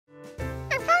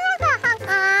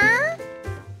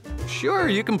Sure,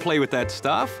 you can play with that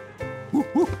stuff.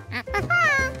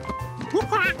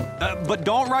 But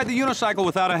don't ride the unicycle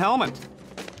without a helmet.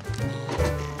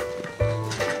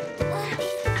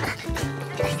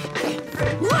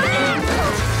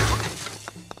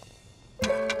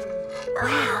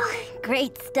 Wow,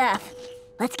 great stuff.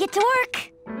 Let's get to work.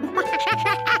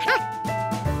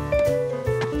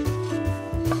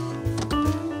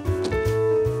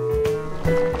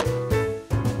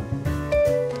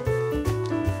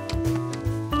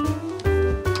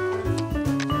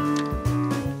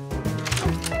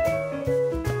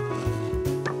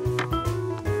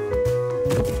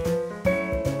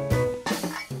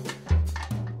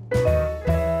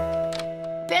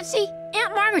 Betsy,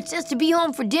 Aunt Margaret says to be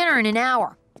home for dinner in an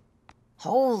hour.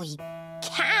 Holy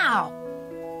cow!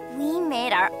 We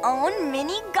made our own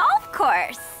mini golf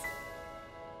course.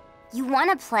 You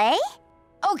want to play?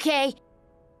 Okay.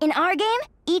 In our game,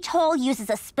 each hole uses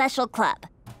a special club.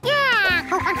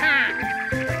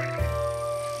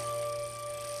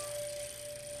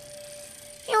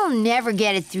 You'll never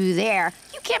get it through there.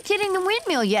 You kept hitting the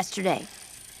windmill yesterday.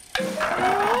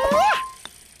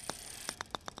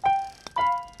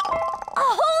 A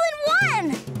hole in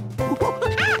one!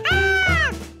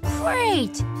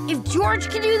 Great! If George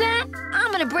can do that,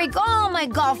 I'm gonna break all my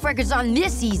golf records on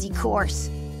this easy course.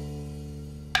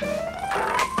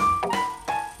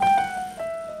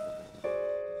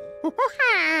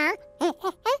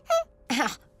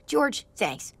 George,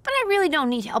 thanks, but I really don't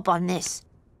need help on this.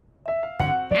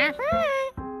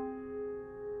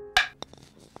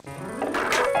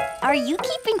 Are you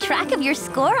keeping track of your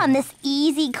score on this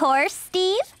easy course,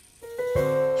 Steve?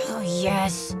 Oh,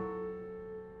 yes.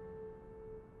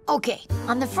 Okay,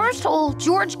 on the first hole,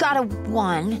 George got a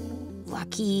 1.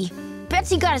 Lucky.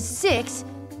 Betsy got a 6,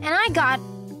 and I got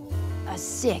a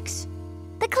 6.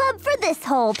 The club for this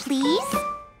hole, please.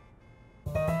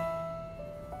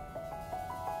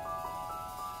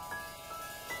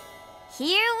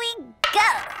 Here we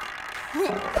go.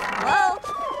 Whoa.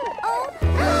 Oh.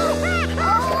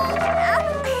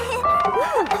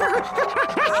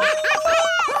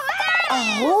 A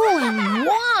hole in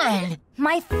one!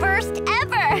 My first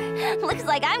ever. Looks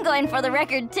like I'm going for the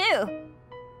record, too.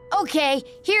 Okay,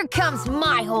 here comes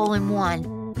my hole in one.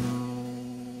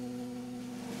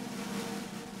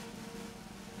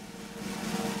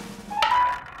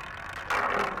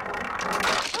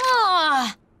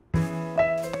 Ah!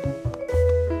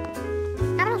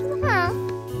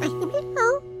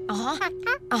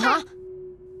 Uh-huh.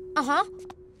 Uh-huh.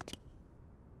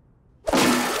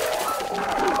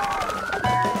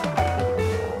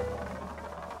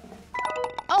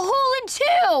 A hole in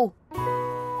two!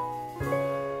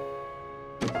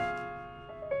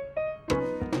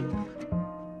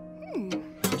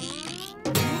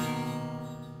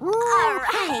 All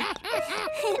right.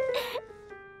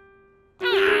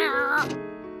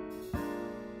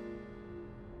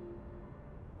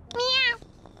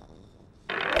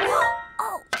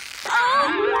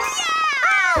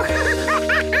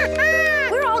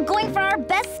 We're all going for our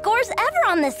best scores ever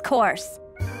on this course.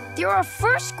 There are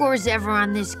first scores ever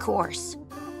on this course.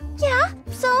 Yeah,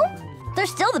 so they're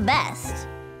still the best.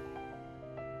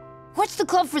 What's the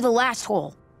club for the last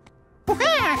hole?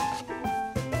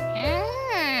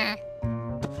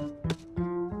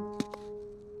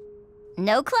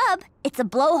 No club. It's a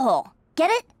blowhole. Get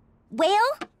it?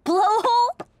 Whale? Blowhole?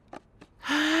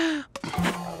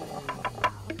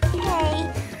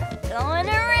 Okay. Going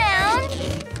around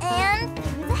and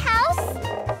through the house.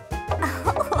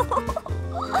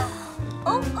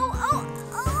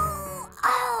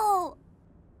 Oh.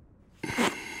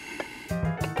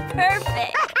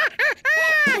 Perfect.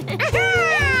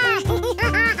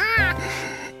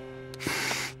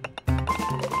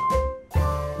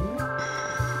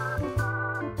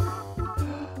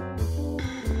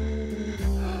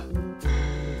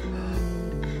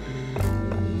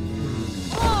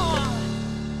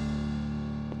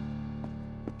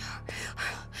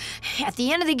 At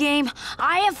the end of the game,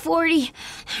 I have 40,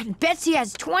 Betsy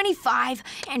has 25,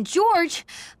 and George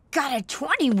got a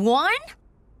 21?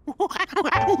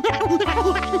 I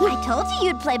told you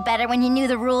you'd play better when you knew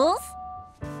the rules.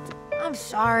 I'm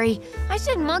sorry. I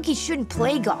said monkeys shouldn't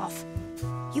play golf.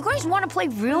 You guys want to play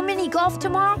real mini golf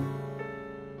tomorrow?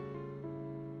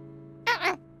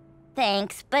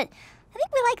 Thanks, but I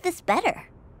think we like this better.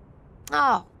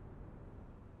 Oh.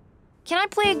 Can I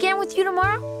play again with you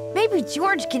tomorrow? Maybe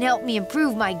George can help me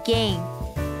improve my game.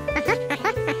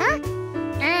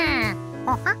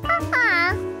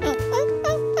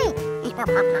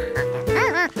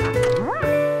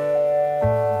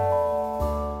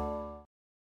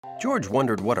 George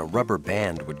wondered what a rubber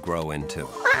band would grow into.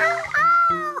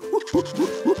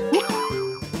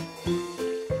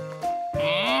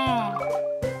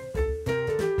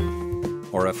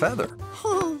 Or a feather.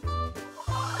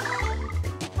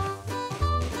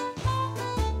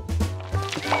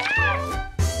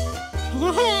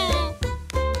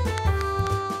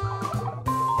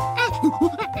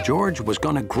 George was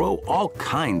going to grow all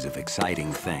kinds of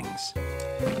exciting things.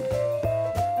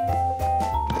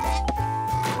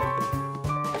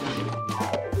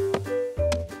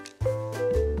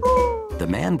 The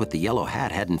man with the yellow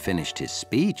hat hadn't finished his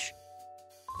speech.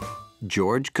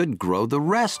 George could grow the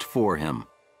rest for him.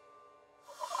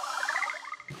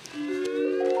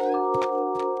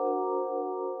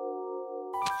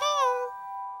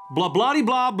 Blah, blah,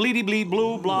 blah, bleedy, bleed,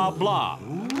 blue, blah, blah.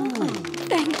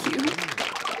 Thank you.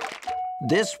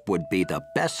 This would be the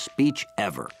best speech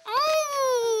ever.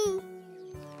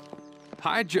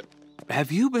 Hi,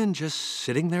 have you been just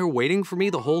sitting there waiting for me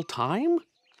the whole time?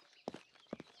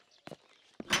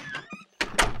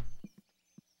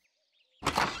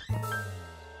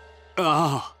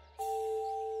 Oh.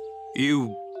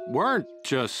 You weren't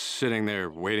just sitting there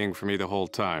waiting for me the whole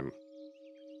time.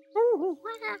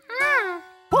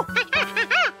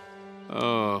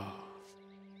 Oh.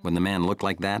 When the man looked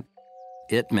like that,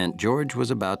 it meant George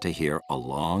was about to hear a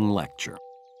long lecture.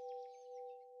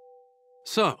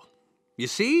 So, you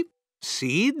see,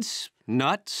 seeds,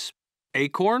 nuts,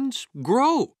 acorns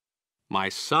grow. My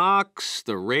socks,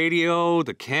 the radio,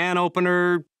 the can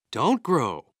opener don't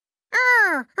grow.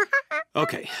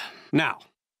 Okay, now,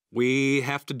 we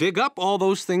have to dig up all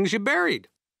those things you buried.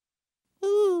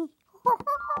 Oh.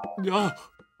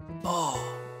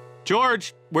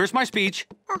 George, where's my speech?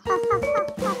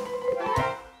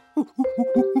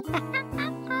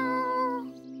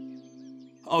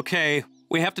 Okay,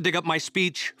 we have to dig up my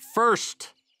speech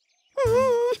first.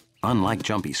 Unlike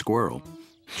Jumpy Squirrel,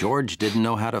 George didn't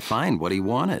know how to find what he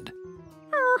wanted.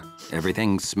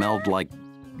 Everything smelled like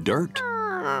dirt.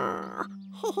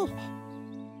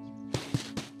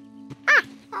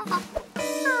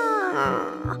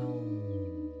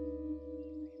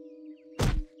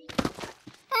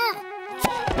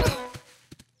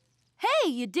 Hey,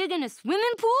 you digging a swimming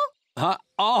pool?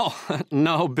 Oh,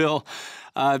 no, Bill.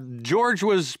 George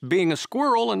was being a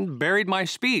squirrel and buried my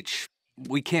speech.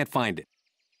 We can't find it.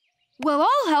 Well,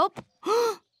 I'll help.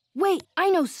 Wait, I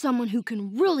know someone who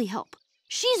can really help.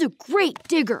 She's a great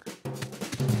digger.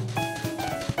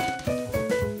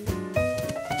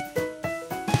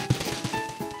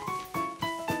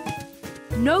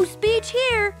 No speech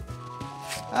here.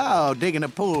 Oh, digging a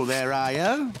pool there, are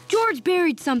you? George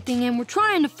buried something and we're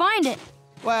trying to find it.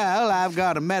 Well, I've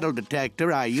got a metal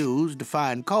detector I use to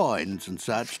find coins and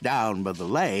such down by the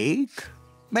lake.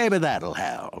 Maybe that'll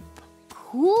help.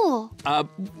 Cool.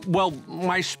 Well,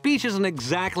 my speech isn't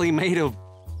exactly made of...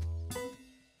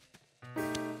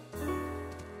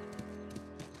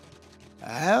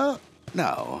 Well,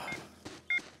 no.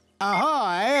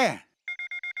 Ahoy!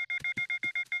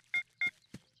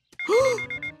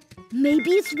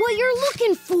 Maybe it's what you're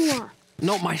looking for.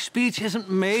 No, my speech isn't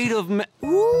made of...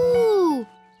 Ooh.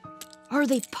 Are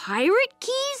they pirate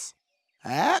keys?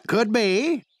 Could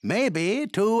be. Maybe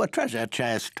to a treasure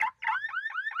chest.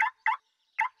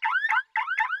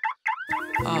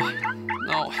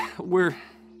 No, we're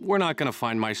not gonna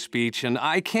find my speech, and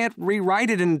I can't rewrite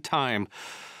it in time.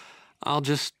 I'll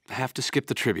just have to skip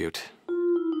the tribute.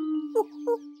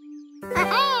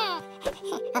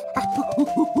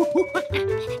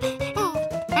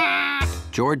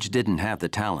 George didn't have the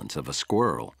talents of a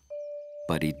squirrel,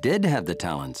 but he did have the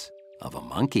talents of a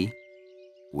monkey,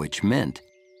 which meant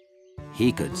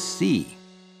he could see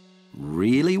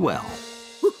really well.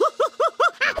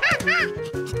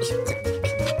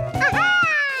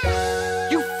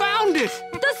 You found it!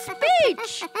 The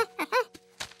speech!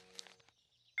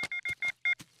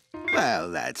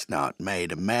 Well, that's not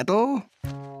made of metal.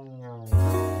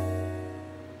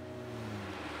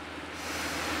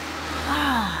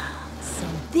 So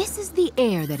this is the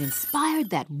air that inspired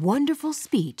that wonderful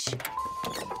speech.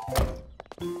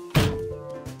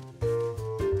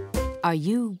 Are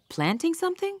you planting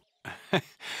something?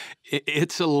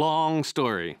 It's a long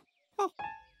story.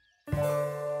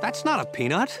 That's not a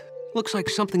peanut. Looks like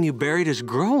something you buried is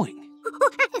growing.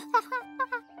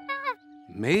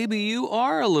 Maybe you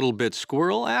are a little bit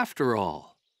squirrel after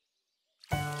all.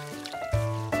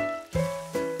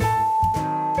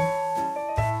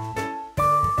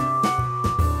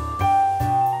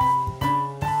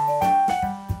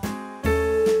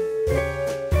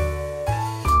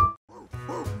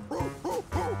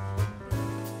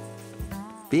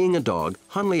 Being a dog,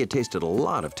 Hunley had tasted a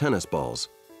lot of tennis balls.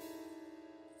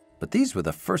 But these were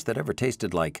the first that ever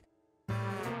tasted like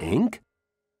Ink?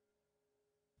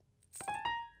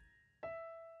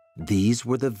 These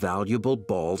were the valuable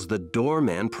balls the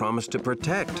doorman promised to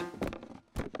protect.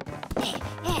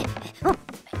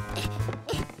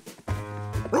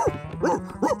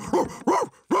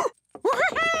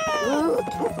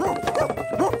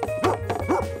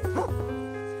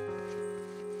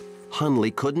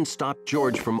 Hundley couldn't stop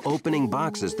George from opening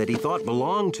boxes that he thought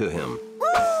belonged to him.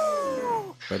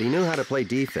 But he knew how to play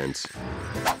defense.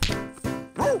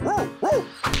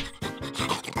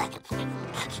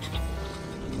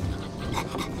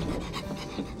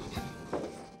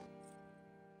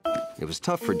 It was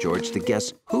tough for George to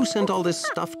guess who sent all this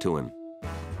stuff to him.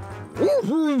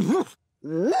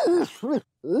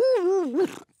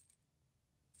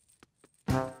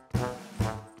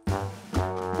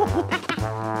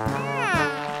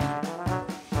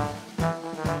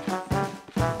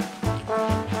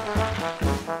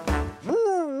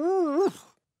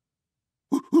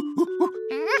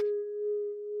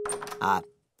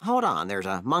 Hold on, there's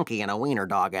a monkey and a wiener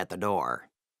dog at the door.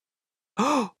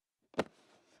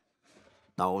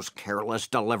 Those careless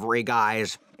delivery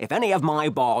guys. If any of my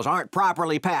balls aren't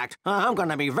properly packed, I'm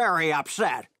gonna be very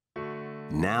upset.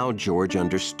 Now George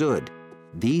understood.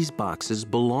 These boxes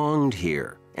belonged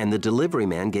here, and the delivery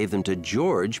man gave them to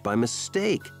George by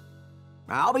mistake.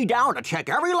 I'll be down to check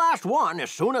every last one as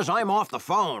soon as I'm off the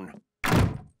phone.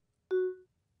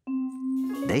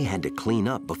 They had to clean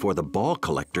up before the ball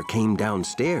collector came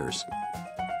downstairs.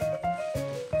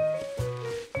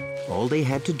 All they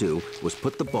had to do was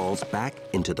put the balls back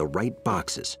into the right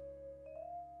boxes.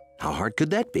 How hard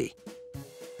could that be?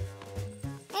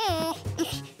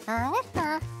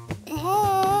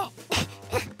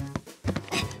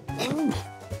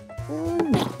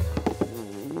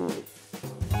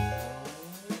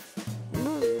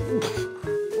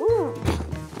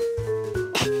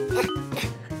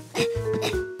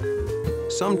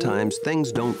 Sometimes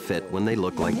things don't fit when they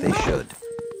look like they should.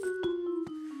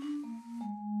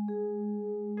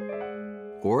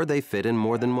 Or they fit in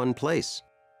more than one place.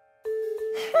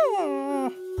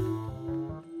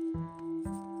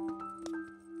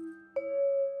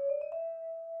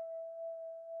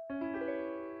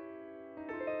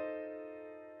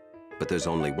 But there's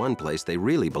only one place they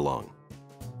really belong.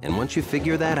 And once you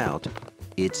figure that out,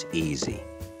 it's easy.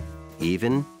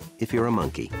 Even if you're a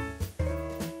monkey.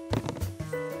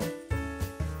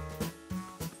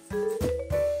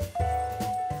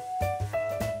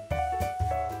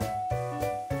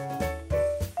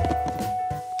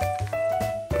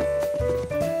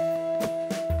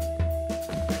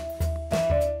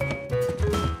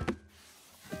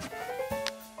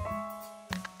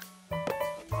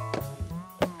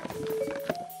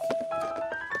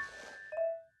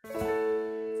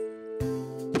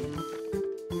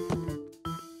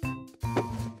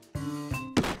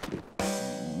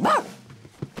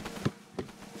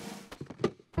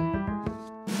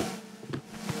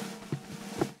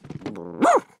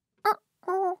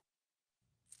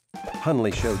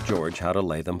 Hundley showed George how to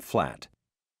lay them flat.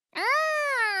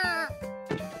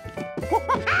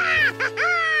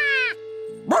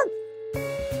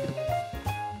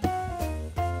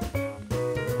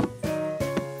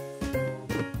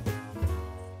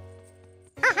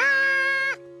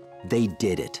 They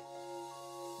did it.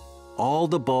 All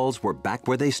the balls were back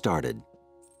where they started.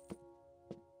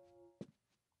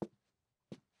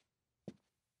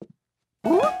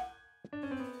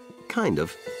 Kind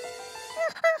of.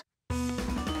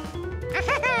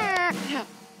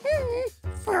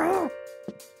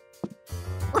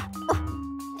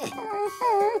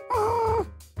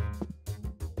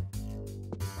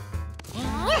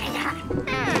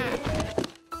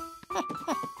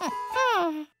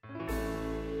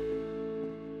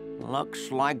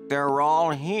 Looks like they're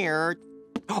all here.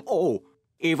 Oh,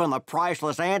 even the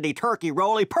priceless Andy Turkey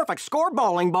Roly Perfect Score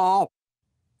bowling ball.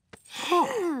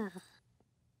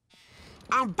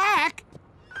 I'm back.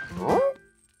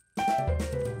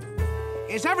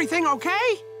 Is everything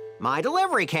okay? My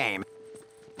delivery came.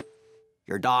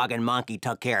 Your dog and monkey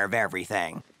took care of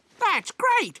everything. That's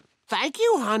great. Thank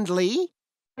you, Hundley.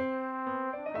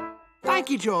 Thank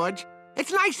you, George.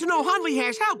 It's nice to know Hundley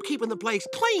has help keeping the place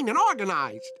clean and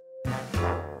organized.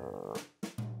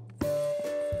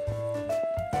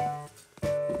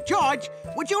 George,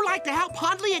 would you like to help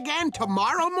Hundley again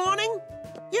tomorrow morning?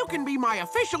 You can be my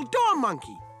official door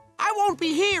monkey. I won't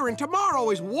be here, and tomorrow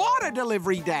is water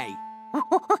delivery day.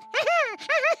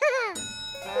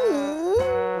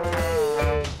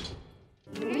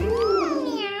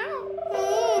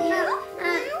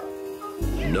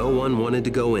 No one wanted to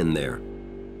go in there.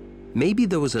 Maybe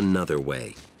there was another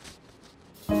way.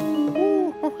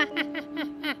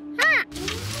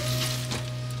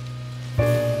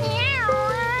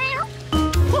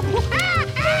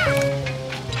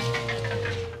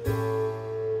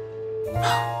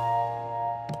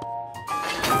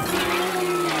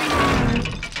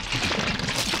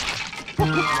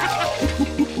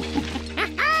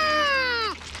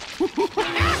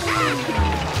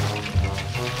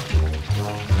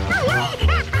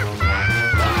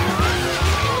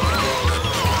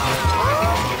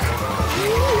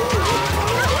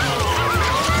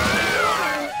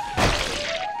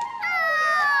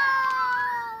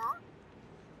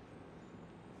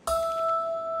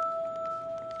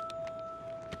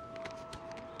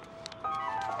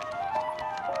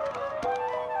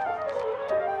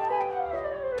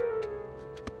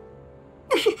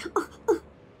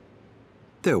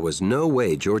 There was no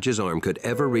way George's arm could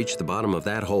ever reach the bottom of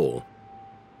that hole.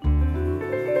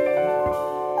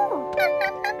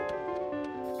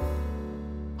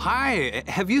 Hi,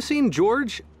 have you seen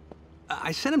George?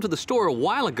 I sent him to the store a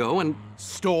while ago and...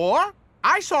 Store?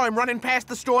 I saw him running past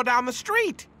the store down the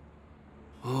street.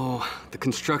 Oh, the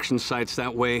construction site's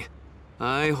that way.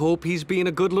 I hope he's being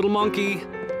a good little monkey.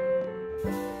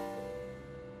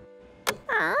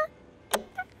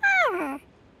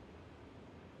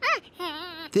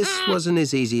 This wasn't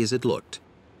as easy as it looked.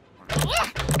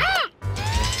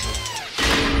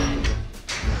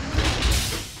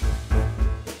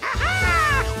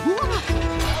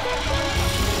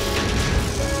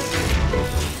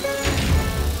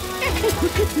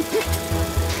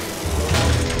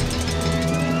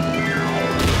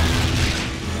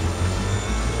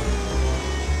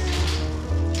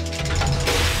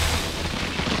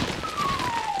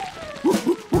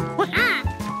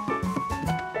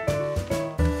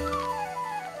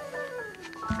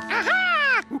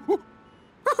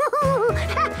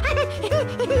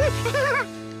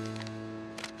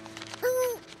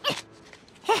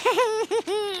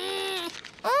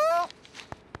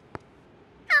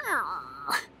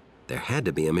 There had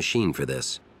to be a machine for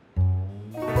this.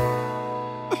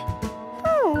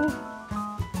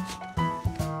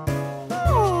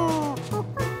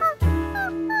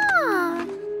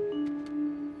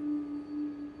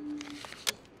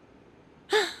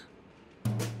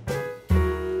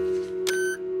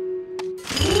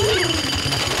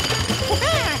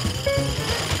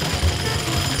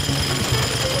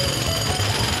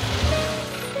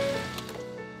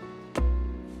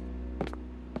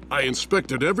 I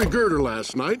inspected every girder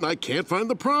last night, and I can't find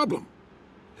the problem.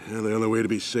 And the only way to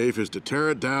be safe is to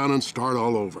tear it down and start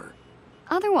all over.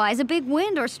 Otherwise, a big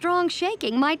wind or strong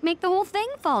shaking might make the whole thing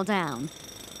fall down.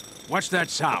 What's that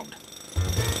sound?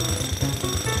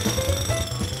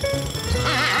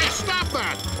 Hey, stop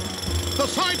that! The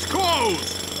site's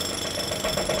closed!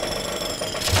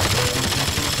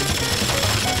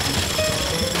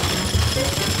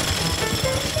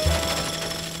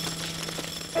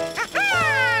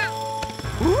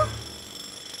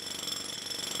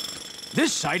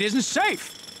 This site isn't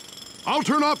safe. I'll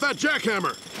turn off that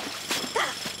jackhammer.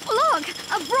 Look,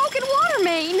 a broken water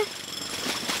main.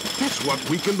 That's what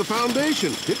weakened the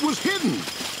foundation. It was hidden.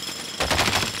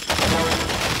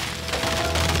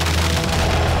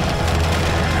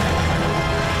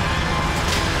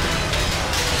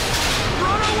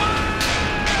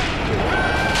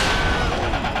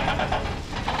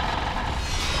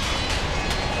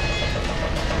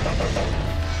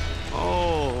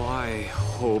 Oh, I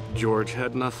hope George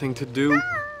had nothing to do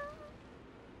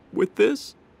with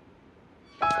this.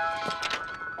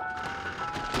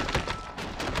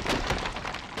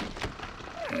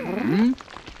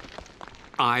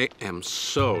 I am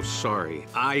so sorry.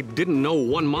 I didn't know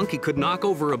one monkey could knock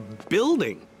over a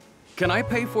building. Can I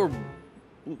pay for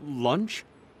lunch?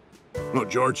 No,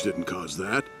 George didn't cause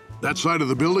that. That side of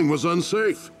the building was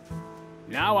unsafe.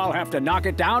 Now I'll have to knock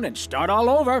it down and start all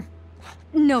over.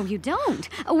 No, you don't.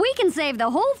 We can save the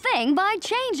whole thing by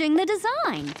changing the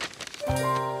design.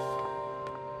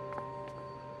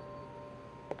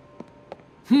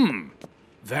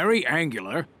 Very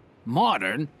angular,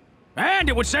 modern, and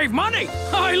it would save money!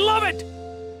 I love it!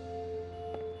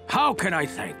 How can I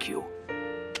thank you?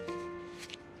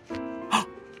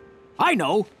 I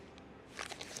know!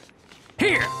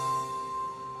 Here!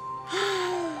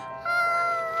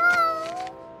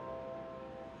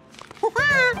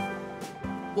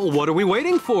 Well, what are we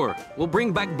waiting for? We'll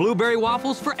bring back blueberry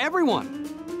waffles for everyone.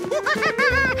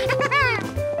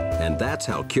 And that's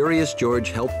how Curious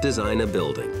George helped design a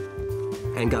building.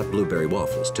 And got blueberry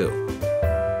waffles, too.